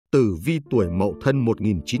Tử vi tuổi Mậu Thân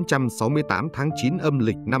 1968 tháng 9 âm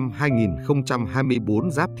lịch năm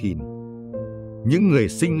 2024 Giáp Thìn. Những người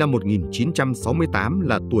sinh năm 1968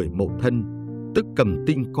 là tuổi Mậu Thân, tức cầm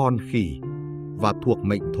tinh con khỉ, và thuộc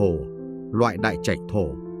mệnh Thổ, loại đại trạch thổ,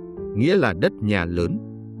 nghĩa là đất nhà lớn.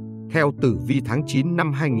 Theo tử vi tháng 9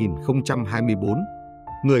 năm 2024,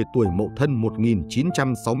 người tuổi Mậu Thân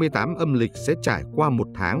 1968 âm lịch sẽ trải qua một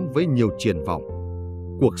tháng với nhiều triển vọng.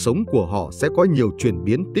 Cuộc sống của họ sẽ có nhiều chuyển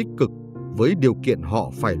biến tích cực, với điều kiện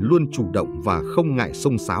họ phải luôn chủ động và không ngại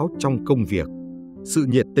xông xáo trong công việc. Sự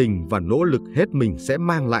nhiệt tình và nỗ lực hết mình sẽ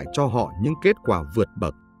mang lại cho họ những kết quả vượt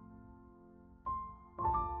bậc.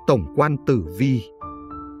 Tổng quan tử vi.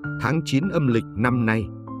 Tháng 9 âm lịch năm nay,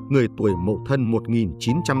 người tuổi Mậu Thân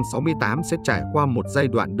 1968 sẽ trải qua một giai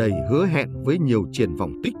đoạn đầy hứa hẹn với nhiều triển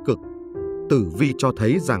vọng tích cực. Tử vi cho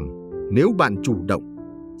thấy rằng nếu bạn chủ động,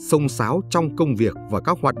 xông xáo trong công việc và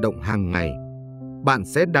các hoạt động hàng ngày, bạn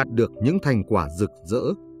sẽ đạt được những thành quả rực rỡ,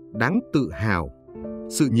 đáng tự hào.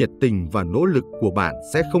 Sự nhiệt tình và nỗ lực của bạn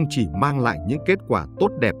sẽ không chỉ mang lại những kết quả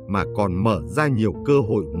tốt đẹp mà còn mở ra nhiều cơ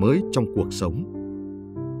hội mới trong cuộc sống.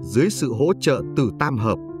 Dưới sự hỗ trợ từ tam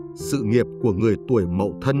hợp, sự nghiệp của người tuổi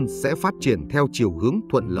Mậu Thân sẽ phát triển theo chiều hướng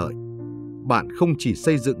thuận lợi. Bạn không chỉ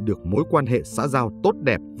xây dựng được mối quan hệ xã giao tốt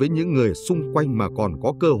đẹp với những người xung quanh mà còn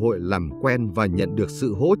có cơ hội làm quen và nhận được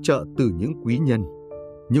sự hỗ trợ từ những quý nhân.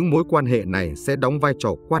 Những mối quan hệ này sẽ đóng vai trò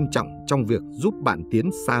quan trọng trong việc giúp bạn tiến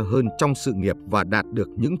xa hơn trong sự nghiệp và đạt được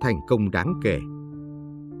những thành công đáng kể.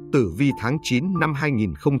 Tử vi tháng 9 năm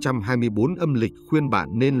 2024 âm lịch khuyên bạn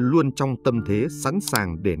nên luôn trong tâm thế sẵn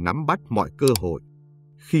sàng để nắm bắt mọi cơ hội.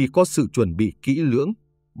 Khi có sự chuẩn bị kỹ lưỡng,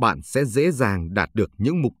 bạn sẽ dễ dàng đạt được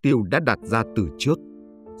những mục tiêu đã đặt ra từ trước.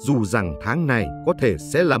 Dù rằng tháng này có thể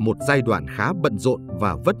sẽ là một giai đoạn khá bận rộn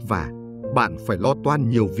và vất vả, bạn phải lo toan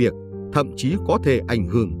nhiều việc, thậm chí có thể ảnh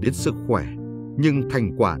hưởng đến sức khỏe, nhưng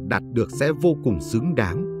thành quả đạt được sẽ vô cùng xứng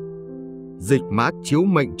đáng. Dịch mã chiếu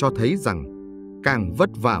mệnh cho thấy rằng càng vất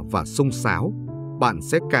vả và xông xáo, bạn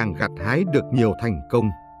sẽ càng gặt hái được nhiều thành công.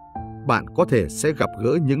 Bạn có thể sẽ gặp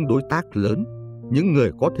gỡ những đối tác lớn, những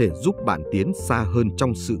người có thể giúp bạn tiến xa hơn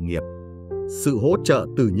trong sự nghiệp. Sự hỗ trợ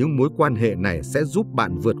từ những mối quan hệ này sẽ giúp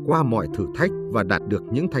bạn vượt qua mọi thử thách và đạt được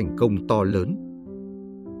những thành công to lớn.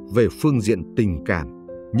 Về phương diện tình cảm,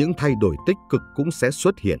 những thay đổi tích cực cũng sẽ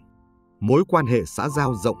xuất hiện. Mối quan hệ xã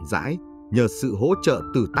giao rộng rãi, nhờ sự hỗ trợ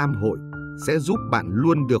từ tam hội, sẽ giúp bạn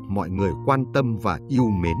luôn được mọi người quan tâm và yêu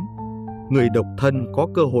mến. Người độc thân có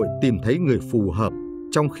cơ hội tìm thấy người phù hợp,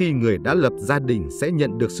 trong khi người đã lập gia đình sẽ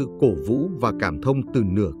nhận được sự cổ vũ và cảm thông từ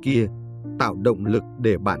nửa kia, tạo động lực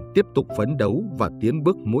để bạn tiếp tục phấn đấu và tiến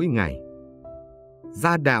bước mỗi ngày.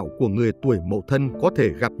 Gia đạo của người tuổi Mậu Thân có thể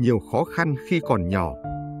gặp nhiều khó khăn khi còn nhỏ,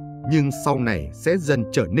 nhưng sau này sẽ dần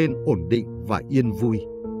trở nên ổn định và yên vui.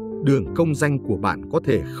 Đường công danh của bạn có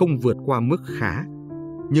thể không vượt qua mức khá,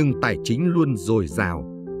 nhưng tài chính luôn dồi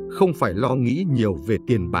dào, không phải lo nghĩ nhiều về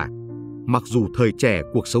tiền bạc. Mặc dù thời trẻ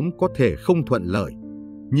cuộc sống có thể không thuận lợi,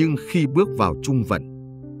 nhưng khi bước vào trung vận,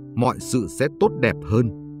 mọi sự sẽ tốt đẹp hơn,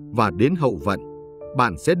 và đến hậu vận,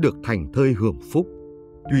 bạn sẽ được thành thơi hưởng phúc.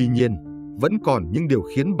 Tuy nhiên, vẫn còn những điều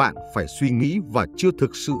khiến bạn phải suy nghĩ và chưa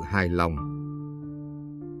thực sự hài lòng.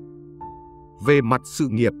 Về mặt sự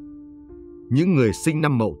nghiệp, những người sinh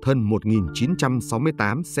năm Mậu Thân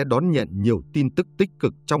 1968 sẽ đón nhận nhiều tin tức tích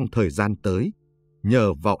cực trong thời gian tới,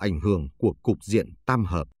 nhờ vào ảnh hưởng của cục diện tam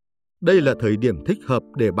hợp. Đây là thời điểm thích hợp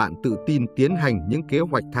để bạn tự tin tiến hành những kế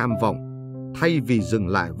hoạch tham vọng, thay vì dừng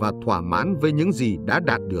lại và thỏa mãn với những gì đã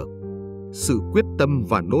đạt được. Sự quyết tâm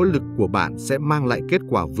và nỗ lực của bạn sẽ mang lại kết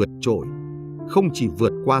quả vượt trội, không chỉ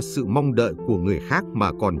vượt qua sự mong đợi của người khác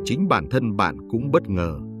mà còn chính bản thân bạn cũng bất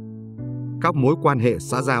ngờ. Các mối quan hệ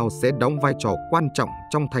xã giao sẽ đóng vai trò quan trọng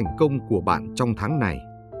trong thành công của bạn trong tháng này.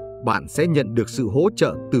 Bạn sẽ nhận được sự hỗ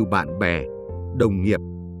trợ từ bạn bè, đồng nghiệp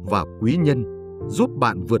và quý nhân, giúp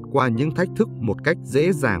bạn vượt qua những thách thức một cách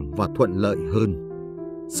dễ dàng và thuận lợi hơn.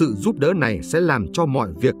 Sự giúp đỡ này sẽ làm cho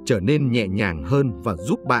mọi việc trở nên nhẹ nhàng hơn và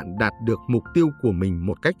giúp bạn đạt được mục tiêu của mình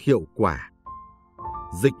một cách hiệu quả.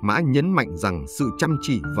 Dịch mã nhấn mạnh rằng sự chăm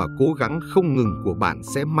chỉ và cố gắng không ngừng của bạn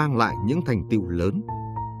sẽ mang lại những thành tựu lớn.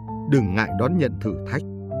 Đừng ngại đón nhận thử thách,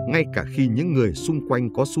 ngay cả khi những người xung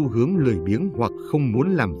quanh có xu hướng lười biếng hoặc không muốn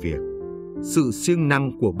làm việc. Sự siêng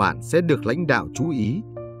năng của bạn sẽ được lãnh đạo chú ý,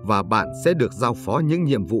 và bạn sẽ được giao phó những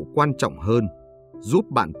nhiệm vụ quan trọng hơn, giúp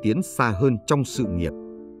bạn tiến xa hơn trong sự nghiệp.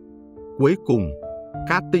 Cuối cùng,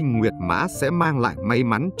 cát tinh nguyệt mã sẽ mang lại may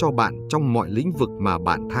mắn cho bạn trong mọi lĩnh vực mà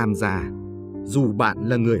bạn tham gia. Dù bạn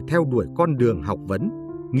là người theo đuổi con đường học vấn,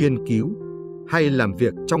 nghiên cứu hay làm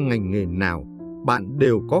việc trong ngành nghề nào, bạn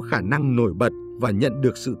đều có khả năng nổi bật và nhận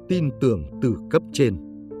được sự tin tưởng từ cấp trên.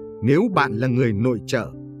 Nếu bạn là người nội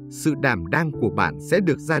trợ, Sự đảm đang của bạn sẽ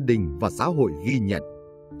được gia đình và xã hội ghi nhận.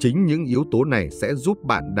 Chính những yếu tố này sẽ giúp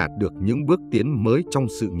bạn đạt được những bước tiến mới trong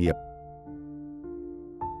sự nghiệp.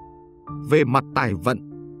 Về mặt tài vận,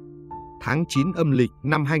 tháng 9 âm lịch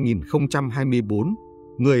năm 2024,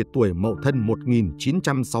 người tuổi Mậu Thân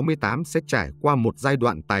 1968 sẽ trải qua một giai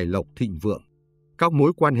đoạn tài lộc thịnh vượng. Các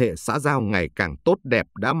mối quan hệ xã giao ngày càng tốt đẹp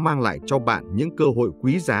đã mang lại cho bạn những cơ hội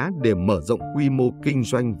quý giá để mở rộng quy mô kinh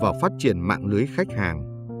doanh và phát triển mạng lưới khách hàng.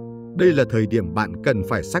 Đây là thời điểm bạn cần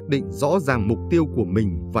phải xác định rõ ràng mục tiêu của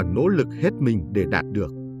mình và nỗ lực hết mình để đạt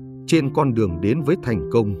được. Trên con đường đến với thành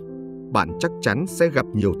công, bạn chắc chắn sẽ gặp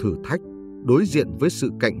nhiều thử thách, đối diện với sự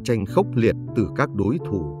cạnh tranh khốc liệt từ các đối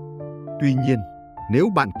thủ. Tuy nhiên, nếu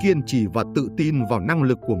bạn kiên trì và tự tin vào năng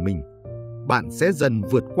lực của mình, bạn sẽ dần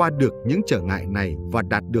vượt qua được những trở ngại này và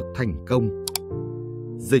đạt được thành công.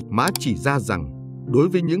 Dịch mã chỉ ra rằng, đối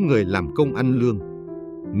với những người làm công ăn lương,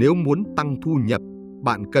 nếu muốn tăng thu nhập,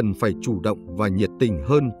 bạn cần phải chủ động và nhiệt tình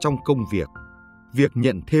hơn trong công việc. Việc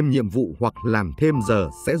nhận thêm nhiệm vụ hoặc làm thêm giờ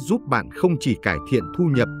sẽ giúp bạn không chỉ cải thiện thu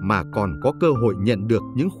nhập mà còn có cơ hội nhận được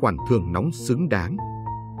những khoản thưởng nóng xứng đáng.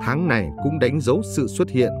 Tháng này cũng đánh dấu sự xuất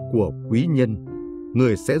hiện của quý nhân,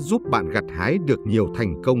 người sẽ giúp bạn gặt hái được nhiều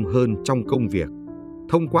thành công hơn trong công việc.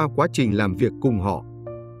 Thông qua quá trình làm việc cùng họ,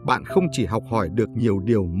 bạn không chỉ học hỏi được nhiều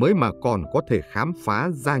điều mới mà còn có thể khám phá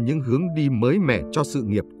ra những hướng đi mới mẻ cho sự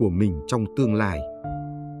nghiệp của mình trong tương lai.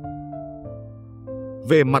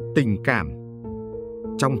 Về mặt tình cảm,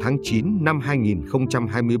 trong tháng 9 năm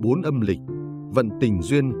 2024 âm lịch, vận tình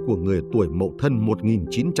duyên của người tuổi Mậu Thân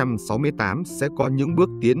 1968 sẽ có những bước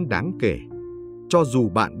tiến đáng kể. Cho dù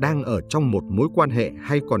bạn đang ở trong một mối quan hệ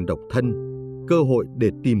hay còn độc thân, cơ hội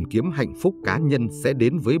để tìm kiếm hạnh phúc cá nhân sẽ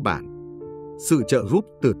đến với bạn. Sự trợ giúp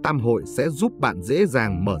từ tam hội sẽ giúp bạn dễ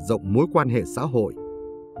dàng mở rộng mối quan hệ xã hội,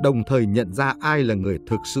 đồng thời nhận ra ai là người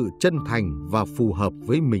thực sự chân thành và phù hợp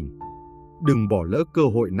với mình. Đừng bỏ lỡ cơ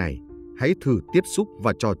hội này, hãy thử tiếp xúc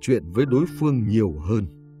và trò chuyện với đối phương nhiều hơn.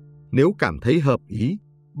 Nếu cảm thấy hợp ý,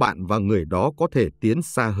 bạn và người đó có thể tiến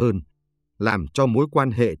xa hơn, làm cho mối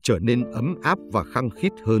quan hệ trở nên ấm áp và khăng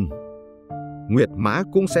khít hơn. Nguyệt mã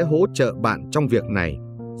cũng sẽ hỗ trợ bạn trong việc này,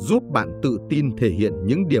 giúp bạn tự tin thể hiện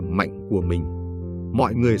những điểm mạnh của mình.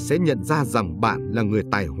 Mọi người sẽ nhận ra rằng bạn là người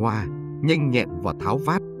tài hoa, nhanh nhẹn và tháo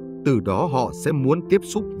vát, từ đó họ sẽ muốn tiếp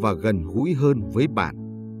xúc và gần gũi hơn với bạn.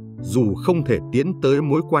 Dù không thể tiến tới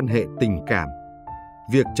mối quan hệ tình cảm,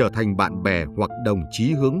 việc trở thành bạn bè hoặc đồng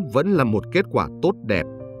chí hướng vẫn là một kết quả tốt đẹp,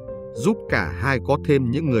 giúp cả hai có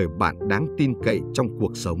thêm những người bạn đáng tin cậy trong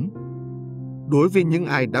cuộc sống. Đối với những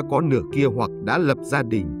ai đã có nửa kia hoặc đã lập gia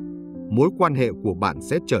đình, mối quan hệ của bạn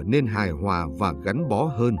sẽ trở nên hài hòa và gắn bó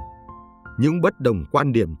hơn. Những bất đồng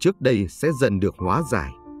quan điểm trước đây sẽ dần được hóa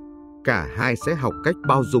giải. Cả hai sẽ học cách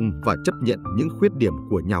bao dung và chấp nhận những khuyết điểm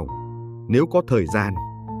của nhau. Nếu có thời gian,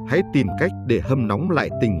 hãy tìm cách để hâm nóng lại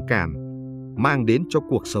tình cảm, mang đến cho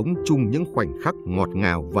cuộc sống chung những khoảnh khắc ngọt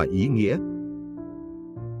ngào và ý nghĩa.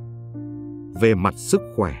 Về mặt sức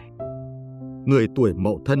khỏe, người tuổi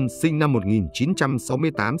Mậu Thân sinh năm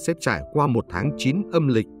 1968 sẽ trải qua một tháng 9 âm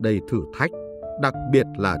lịch đầy thử thách, đặc biệt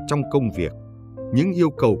là trong công việc. Những yêu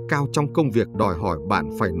cầu cao trong công việc đòi hỏi bạn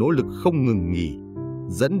phải nỗ lực không ngừng nghỉ,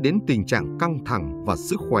 dẫn đến tình trạng căng thẳng và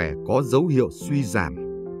sức khỏe có dấu hiệu suy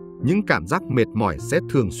giảm. Những cảm giác mệt mỏi sẽ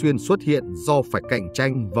thường xuyên xuất hiện do phải cạnh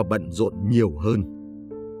tranh và bận rộn nhiều hơn.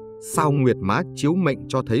 Sao Nguyệt Mã chiếu mệnh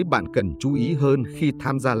cho thấy bạn cần chú ý hơn khi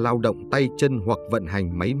tham gia lao động tay chân hoặc vận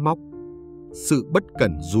hành máy móc. Sự bất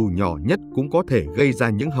cẩn dù nhỏ nhất cũng có thể gây ra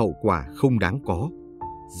những hậu quả không đáng có.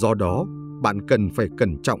 Do đó, bạn cần phải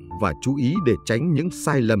cẩn trọng và chú ý để tránh những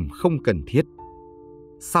sai lầm không cần thiết.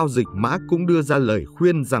 Sao Dịch Mã cũng đưa ra lời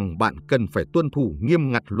khuyên rằng bạn cần phải tuân thủ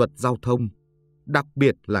nghiêm ngặt luật giao thông, đặc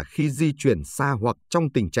biệt là khi di chuyển xa hoặc trong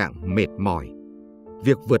tình trạng mệt mỏi.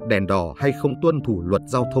 Việc vượt đèn đỏ hay không tuân thủ luật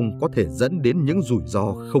giao thông có thể dẫn đến những rủi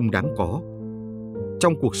ro không đáng có.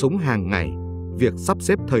 Trong cuộc sống hàng ngày, việc sắp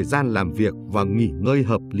xếp thời gian làm việc và nghỉ ngơi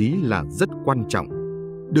hợp lý là rất quan trọng.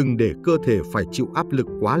 Đừng để cơ thể phải chịu áp lực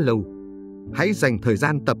quá lâu. Hãy dành thời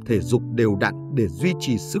gian tập thể dục đều đặn để duy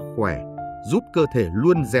trì sức khỏe, giúp cơ thể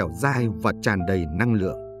luôn dẻo dai và tràn đầy năng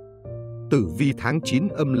lượng. Tử vi tháng 9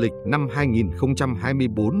 âm lịch năm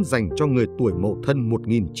 2024 dành cho người tuổi Mậu Thân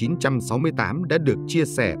 1968 đã được chia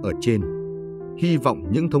sẻ ở trên. Hy vọng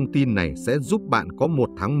những thông tin này sẽ giúp bạn có một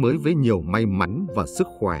tháng mới với nhiều may mắn và sức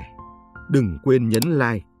khỏe. Đừng quên nhấn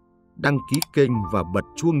like, đăng ký kênh và bật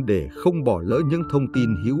chuông để không bỏ lỡ những thông tin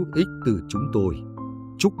hữu ích từ chúng tôi.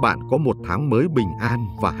 Chúc bạn có một tháng mới bình an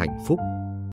và hạnh phúc.